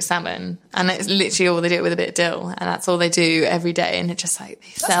smoked salmon. And it's literally all they do with a bit of dill, and that's all they do every day. And it's just like, they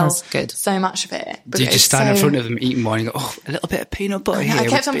sell sounds good. so much of it. Do you just stand in front of them eating one and go, oh, a little bit of peanut butter here? I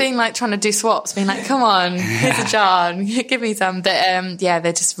kept on being like trying to do swaps, being like, come on, here's a jar, give me some. But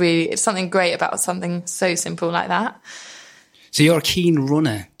they're just really, it's something great about something so simple like that. So you're a keen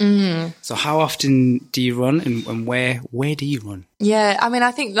runner. Mm. So how often do you run, and where do you run? Yeah, I mean,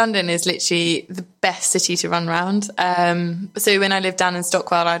 I think London is literally the best city to run around. So when I lived down in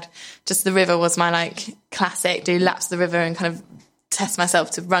Stockwell, the river was my like classic, do laps of the river and kind of test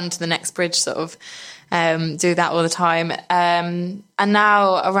myself to run to the next bridge, sort of do that all the time. And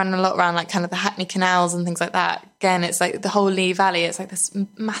now I run a lot around like kind of the Hackney canals and things like that. Again, it's like the whole Lee Valley. It's like this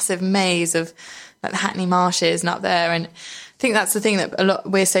massive maze of like the Hackney marshes and up there. And I think that's the thing that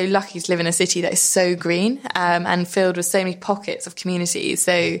we're so lucky to live in a city that is so green and filled with so many pockets of communities.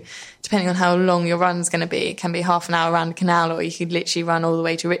 So depending on how long your run's going to be, it can be half an hour around the canal, or you could literally run all the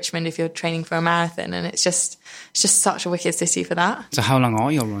way to Richmond if you're training for a marathon. And it's just such a wicked city for that. So how long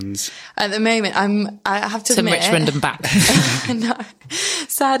are your runs? At the moment, I have to admit, Richmond and back. No,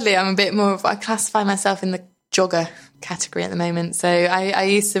 sadly, I'm a bit more I classify myself in the jogger category at the moment. So I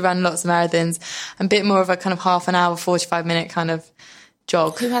used to run lots of marathons. I'm a bit more of a kind of half an hour, 45-minute kind of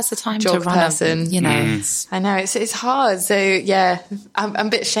jog. Who has the time jog to run person? I know it's hard. So yeah, I'm a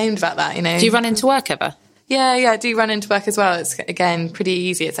bit ashamed about that. Do you run into work ever? Yeah, I do run into work as well. It's again pretty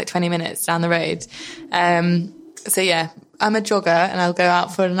easy. It's like 20 minutes down the road. So yeah, I'm a jogger, and I'll go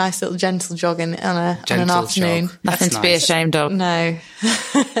out for a nice little gentle jog on an afternoon. Jog. Nothing That's to be nice. ashamed of. No.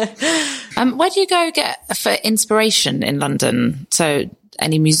 Where do you go get for inspiration in London? So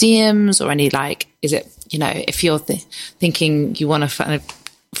any museums or any is it, if you're thinking you want to kind of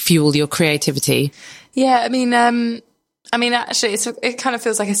fuel your creativity? Yeah, I mean, actually, it kind of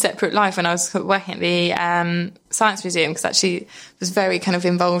feels like a separate life when I was working at the Science Museum, because actually I was very kind of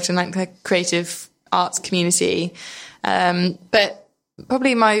involved in like the creative arts community. But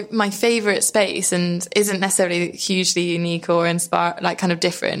probably my favourite space, and isn't necessarily hugely unique or inspired, like kind of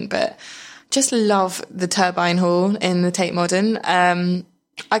different, but just love the Turbine Hall in the Tate Modern.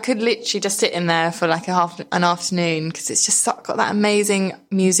 I could literally just sit in there for like an afternoon, because it's just got that amazing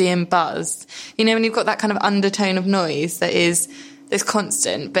museum buzz. When you've got that kind of undertone of noise that's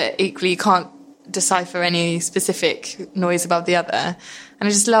constant, but equally you can't decipher any specific noise above the other. And I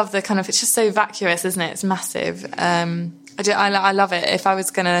just love the kind of, it's just so vacuous, isn't it? It's massive. I love it. If I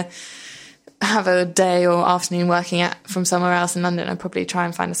was going to have a day or afternoon working from somewhere else in London, I'd probably try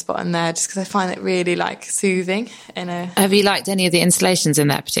and find a spot in there just because I find it really like soothing. Have you liked any of the installations in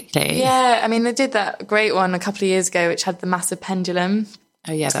there particularly? Yeah, I mean, they did that great one a couple of years ago, which had the massive pendulum.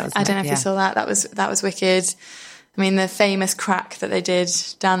 Oh yeah, that was. I don't know if you saw that. That was wicked. I mean, the famous crack that they did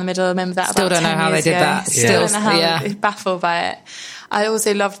down the middle. Remember that? Still don't know how they did that. Still don't know how. Baffled by it. I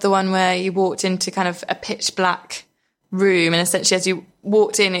also loved the one where you walked into kind of a pitch black room, and essentially as you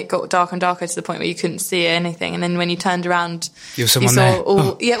walked in, it got darker and darker to the point where you couldn't see anything. And then when you turned around, you saw there.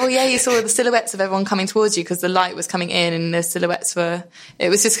 You saw the silhouettes of everyone coming towards you because the light was coming in, and the silhouettes were. It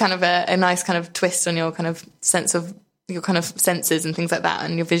was just kind of a nice kind of twist on your kind of sense of your kind of senses and things like that,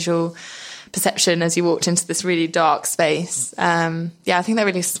 and your visual perception as you walked into this really dark space. I think they're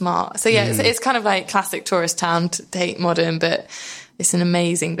really smart. So it's kind of like classic tourist town to date modern, but it's an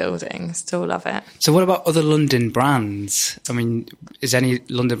amazing building. Still love it. So what about other London brands? I mean, is any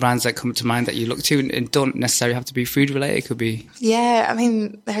London brands that come to mind that you look to and don't necessarily have to be food related? It could be... Yeah, I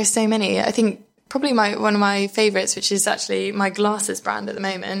mean, there are so many. I think probably one of my favourites, which is actually my glasses brand at the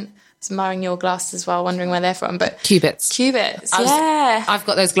moment. I was admiring your glasses as well, wondering where they're from. But Cubits, I've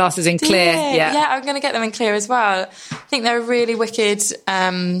got those glasses in clear. Yeah, I'm going to get them in clear as well. I think they're really wicked.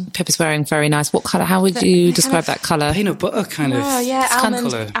 Pippa's wearing very nice. What colour? How would you describe that colour? Peanut butter kind of. Oh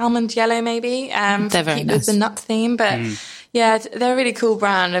yeah, almond yellow maybe. They're very nice with the nut theme, but. Yeah, they're a really cool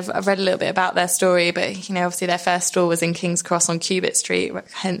brand. I've read a little bit about their story, but obviously their first store was in King's Cross on Cubit Street,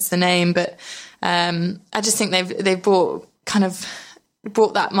 hence the name. But I just think they've brought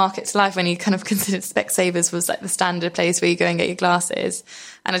that market to life when you kind of considered Specsavers was like the standard place where you go and get your glasses.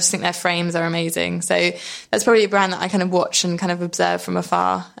 And I just think their frames are amazing. So that's probably a brand that I kind of watch and kind of observe from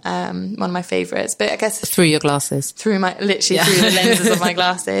afar. One of my favourites. But I guess through your glasses, through the lenses of my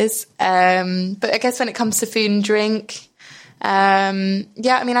glasses. But I guess when it comes to food and drink, I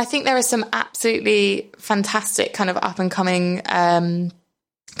mean, I think there are some absolutely fantastic kind of up and coming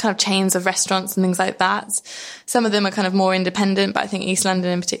kind of chains of restaurants and things like that. Some of them are kind of more independent, but I think East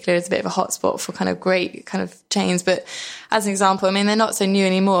London in particular is a bit of a hotspot for kind of great kind of chains. But as an example, I mean, they're not so new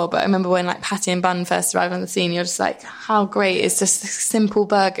anymore, but I remember when like Patty and Bun first arrived on the scene, you're just like, how great is just a simple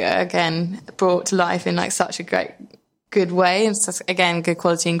burger, again, brought to life in like such a good way. And just, again, good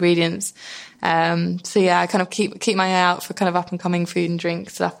quality ingredients. I kind of keep my eye out for kind of up and coming food and drink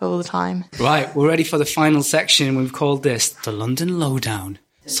stuff all the time. Right, we're ready for the final section. We've called this the London Lowdown.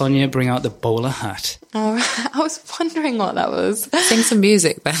 Sonia, bring out the bowler hat. Oh, I was wondering what that was. Sing some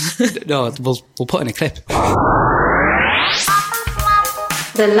music, Ben. No, we'll put in a clip.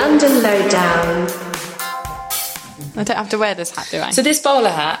 The London Lowdown. I don't have to wear this hat, do I? So this bowler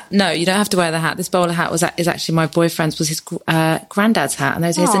hat, no, you don't have to wear the hat. This bowler hat is actually my boyfriend's, was his granddad's hat, and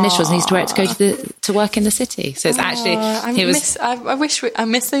those are his initials, and he used to wear it to go to work in the city. So it's actually I wish I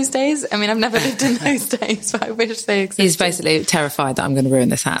miss those days. I mean, I've never lived in those days, but I wish they existed. He's basically terrified that I'm going to ruin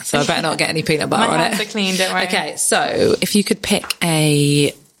this hat, so I better not get any peanut butter on it. My hands are clean, don't worry. Okay, so if you could pick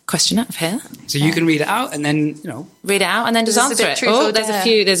a question out of here. So you can read it out and then, read it out and then just answer it. Oh, there's a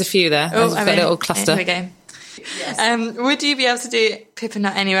few there. There's a little cluster. Here we go. Yes. Would you be able to do Pippa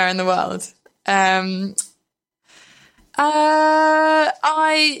Nut anywhere in the world? I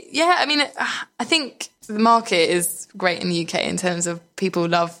think the market is great in the UK in terms of people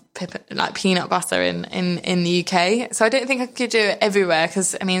love peanut butter in the UK. So I don't think I could do it everywhere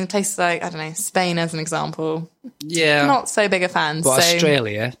because, I mean, places like, I don't know, Spain as an example. Yeah. Not so big a fan. But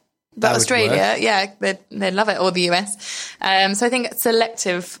Australia. But Australia, yeah, they'd love it, or the US. So I think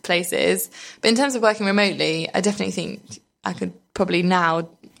selective places. But in terms of working remotely, I definitely think I could probably now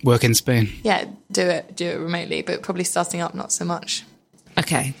work in Spain. Yeah, do it remotely, but probably starting up not so much.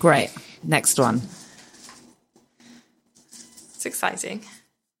 Okay, great. Next one. It's exciting.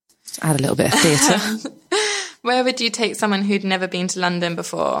 Just add a little bit of theatre. Where would you take someone who'd never been to London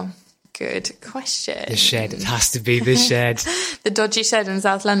before? Good question. The Shed. It has to be the Shed. The dodgy Shed in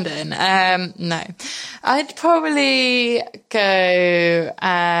South London. No. I'd probably go...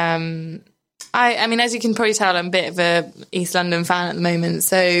 I mean, as you can probably tell, I'm a bit of a East London fan at the moment.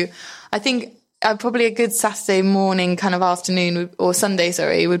 So I think probably a good Saturday morning, kind of afternoon, or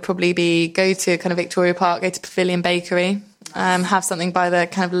Sunday, would probably be go to kind of Victoria Park, go to Pavilion Bakery, have something by the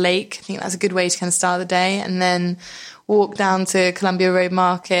kind of lake. I think that's a good way to kind of start the day. And then walk down to Columbia Road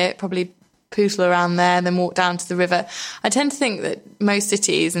Market, probably pootle around there, then walk down to the river. I tend to think that most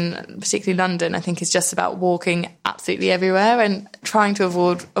cities, and particularly London, I think is just about walking absolutely everywhere and trying to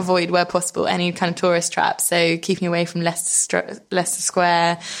avoid where possible any kind of tourist traps. So keeping away from Leicester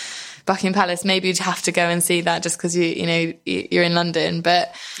Square, Buckingham Palace, maybe you'd have to go and see that just because you're in London.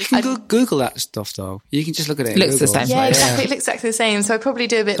 But you can Google that stuff though. You can just look at it. It looks the same. Yeah, exactly. It looks exactly the same. So I'd probably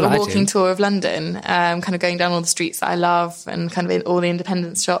do a bit of a walking tour of London, kind of going down all the streets that I love and kind of in all the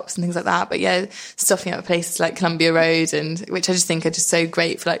independent shops and things like that. But yeah, stopping at places like Columbia Road, and which I just think are just so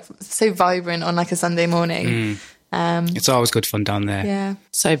great for like so vibrant on like a Sunday morning. It's always good fun down there. Yeah,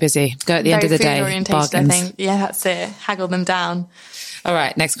 so busy. Go at the end of the day. Bargains. I think. Yeah, that's it. Haggle them down. All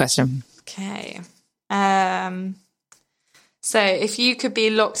right, next question. Okay. So if you could be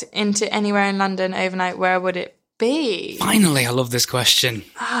locked into anywhere in London overnight, where would it be? Finally, I love this question.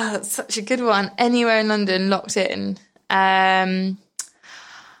 That's such a good one. Anywhere in London, locked in. I'd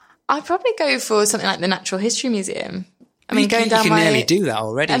probably go for something like the Natural History Museum. I mean, going down you can nearly do that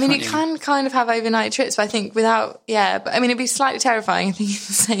already. I mean, you can kind of have overnight trips, but I think without, but I mean, it'd be slightly terrifying. I think it's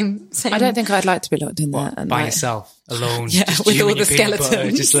the same. I don't think I'd like to be locked in there by yourself, alone, just with all the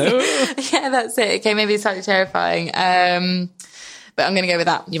skeletons. Just like, yeah, that's it. Okay, maybe it's slightly terrifying. But I'm going to go with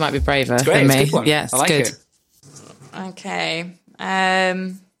that. You might be braver it's great, than me. It's a good one. Yeah, it's I like good. It. Okay.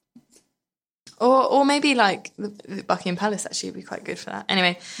 Or maybe like the Buckingham Palace actually would be quite good for that.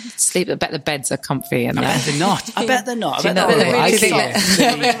 Anyway. I bet the beds are comfy in there. I bet they're not. I bet they're not.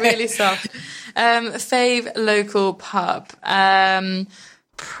 They're really soft. Fave local pub.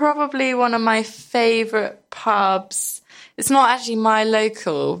 Probably one of my favourite pubs. It's not actually my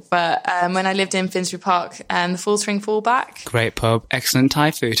local, but when I lived in Finsbury Park, the Full String Fallback. Great pub. Excellent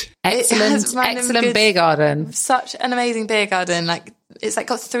Thai food. Excellent beer garden. Such an amazing beer garden. Like, it's like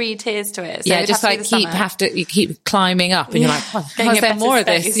got 3 tiers to it. So yeah, just like you keep climbing up, and you're like, oh, how's there more of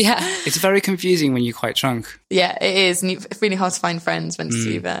this? Yeah, it's very confusing when you're quite drunk. Yeah, it is, and it's really hard to find friends when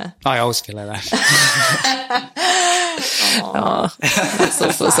you're there. I always feel like that. Oh, that's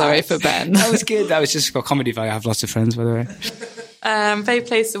awful. Sorry for Ben. That was good. That was just for comedy value. I have lots of friends, by the way. Favourite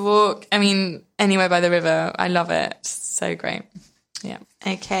place to walk? I mean, anywhere by the river. I love it. It's so great. Yeah.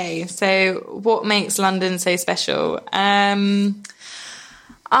 Okay. So, what makes London so special?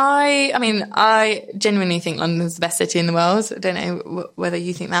 I genuinely think London's the best city in the world. I don't know whether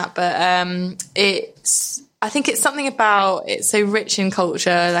you think that, but I think it's something about it's so rich in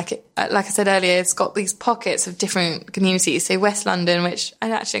culture. Like I said earlier, it's got these pockets of different communities. So West London, which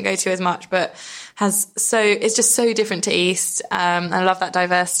I actually don't go to as much, but it's just so different to East. I love that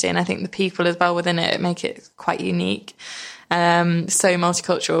diversity, and I think the people as well within it make it quite unique. So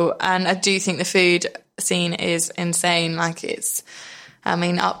multicultural, and I do think the food scene is insane. Like it's, I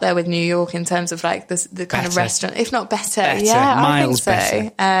mean, up there with New York in terms of like the kind of restaurant, if not better. Yeah, I think so.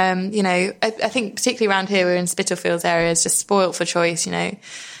 Better. I think particularly around here, we're in Spitalfields areas, just spoilt for choice.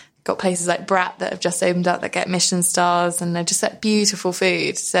 Got places like Brat that have just opened up that get Michelin stars, and they're just like beautiful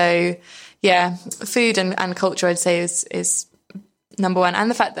food. So yeah, food and culture, I'd say is number one, and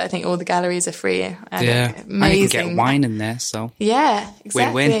the fact that I think all the galleries are free. Yeah, amazing. And you can get wine in there, so yeah,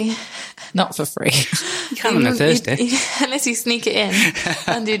 exactly. Win-win. Not for free. You can on a Thursday, unless you sneak it in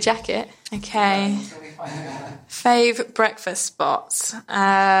under your jacket. Okay. Fave breakfast spots.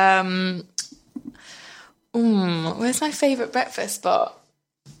 Where's my favourite breakfast spot?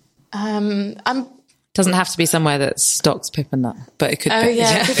 Doesn't have to be somewhere that stocks Pip and Nut, but it could be. Oh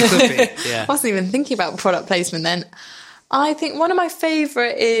yeah, it could be. Yeah. I wasn't even thinking about product placement then. I think one of my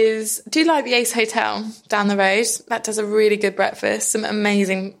favourite do you like the Ace Hotel down the road? That does a really good breakfast, some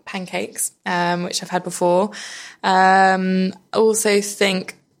amazing pancakes, which I've had before. Also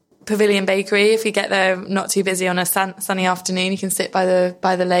think Pavilion Bakery, if you get there not too busy on a sunny afternoon, you can sit by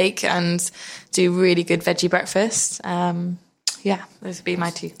the lake and do really good veggie breakfast. Yeah, those would be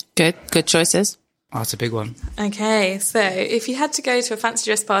my 2. Good choices. Oh, that's a big one. Okay, so if you had to go to a fancy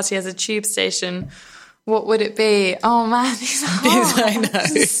dress party as a tube station, what would it be? Oh man, these are hard. I know.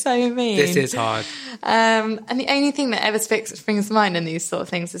 This is so mean. This is hard. And the only thing that ever springs to mind in these sort of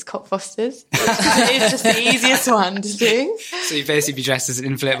things is Cock Fosters. It's just the easiest one to do. So you basically be dressed as an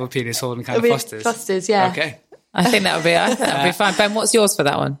inflatable penis holding kind of Fosters. Fosters, yeah. Okay. I think that would be fine. Ben, what's yours for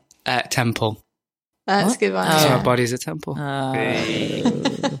that one? Temple. That's a good one. So our body's a temple.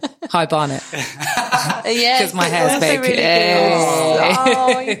 Hi Barnet. Yeah, because my hair's big. Really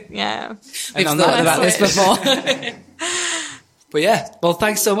yeah. We've thought about this before. But yeah, well,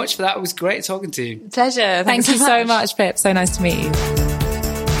 thanks so much for that. It was great talking to you. Pleasure. Thank you so much, Pip. So nice to meet you.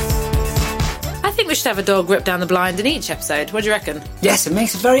 I think we should have a dog rip down the blind in each episode. What do you reckon? Yes, it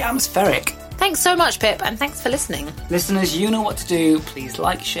makes it very atmospheric. Thanks so much, Pip, and thanks for listening. Listeners, you know what to do. Please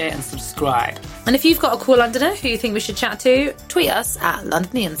like, share and subscribe. And if you've got a cool Londoner who you think we should chat to, tweet us at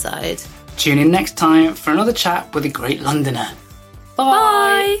LondonInside. Tune in next time for another chat with a great Londoner.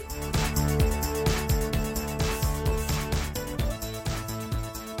 Bye!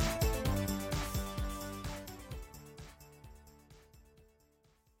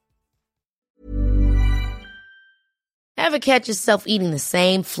 Ever catch yourself eating the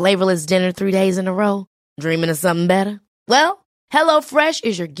same flavorless dinner 3 days in a row? Dreaming of something better? Well, HelloFresh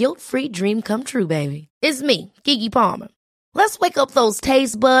is your guilt-free dream come true, baby. It's me, Keke Palmer. Let's wake up those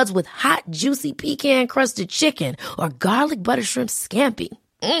taste buds with hot, juicy pecan-crusted chicken or garlic butter shrimp scampi.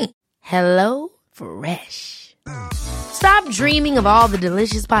 Hello Fresh. Stop dreaming of all the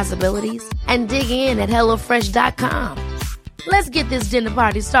delicious possibilities and dig in at HelloFresh.com. Let's get this dinner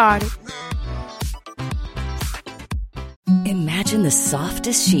party started. Imagine the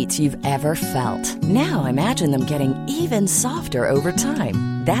softest sheets you've ever felt. Now imagine them getting even softer over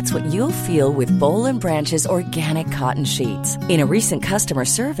time. That's what you'll feel with Boll & Branch's organic cotton sheets. In a recent customer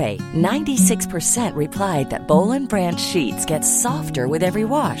survey, 96% replied that Boll & Branch sheets get softer with every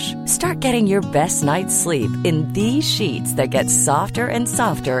wash. Start getting your best night's sleep in these sheets that get softer and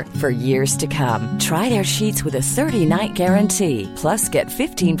softer for years to come. Try their sheets with a 30-night guarantee. Plus, get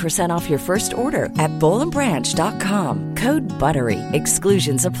 15% off your first order at bollandbranch.com. Code BUTTERY.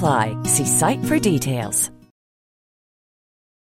 Exclusions apply. See site for details.